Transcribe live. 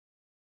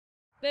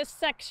This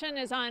section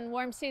is on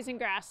warm season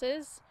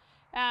grasses.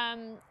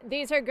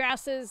 These are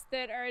grasses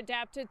that are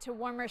adapted to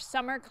warmer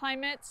summer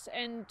climates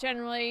and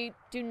generally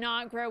do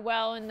not grow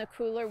well in the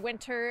cooler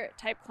winter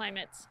type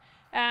climates.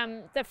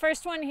 The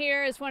first one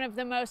here is one of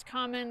the most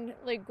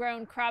commonly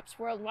grown crops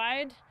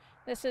worldwide.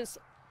 This is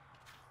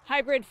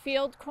hybrid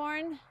field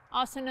corn,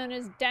 also known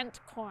as dent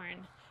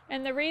corn.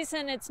 And the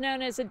reason it's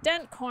known as a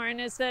dent corn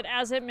is that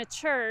as it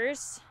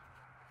matures,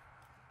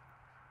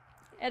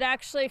 it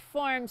actually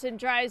forms and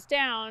dries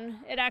down.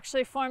 It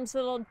actually forms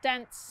little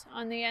dents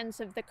on the ends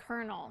of the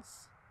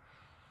kernels.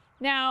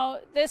 Now,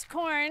 this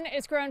corn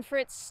is grown for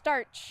its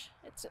starch.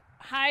 It's a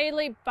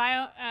highly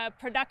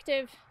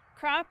productive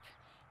crop,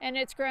 and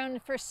it's grown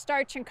for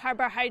starch and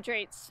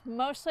carbohydrates,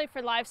 mostly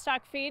for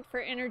livestock feed, for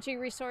energy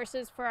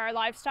resources for our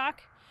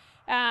livestock,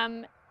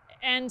 and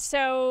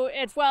so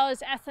as well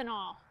as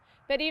ethanol.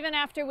 But even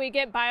after we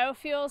get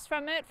biofuels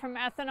from it, from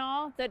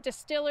ethanol, the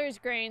distiller's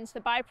grains, the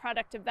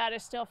byproduct of that,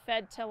 is still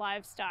fed to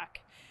livestock.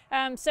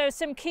 So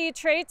some key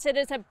traits: it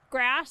is a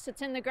grass,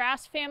 it's in the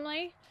grass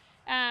family.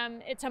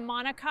 It's a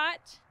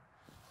monocot.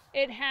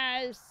 It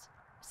has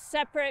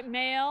separate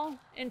male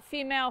and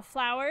female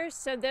flowers.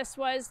 So this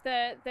was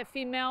the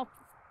female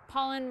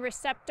pollen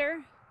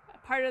receptor,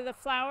 part of the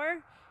flower.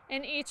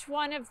 And each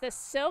one of the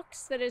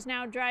silks that is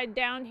now dried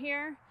down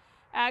here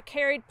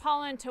carried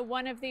pollen to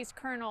one of these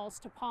kernels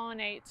to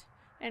pollinate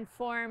and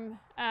form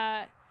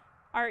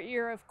our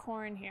ear of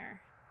corn here.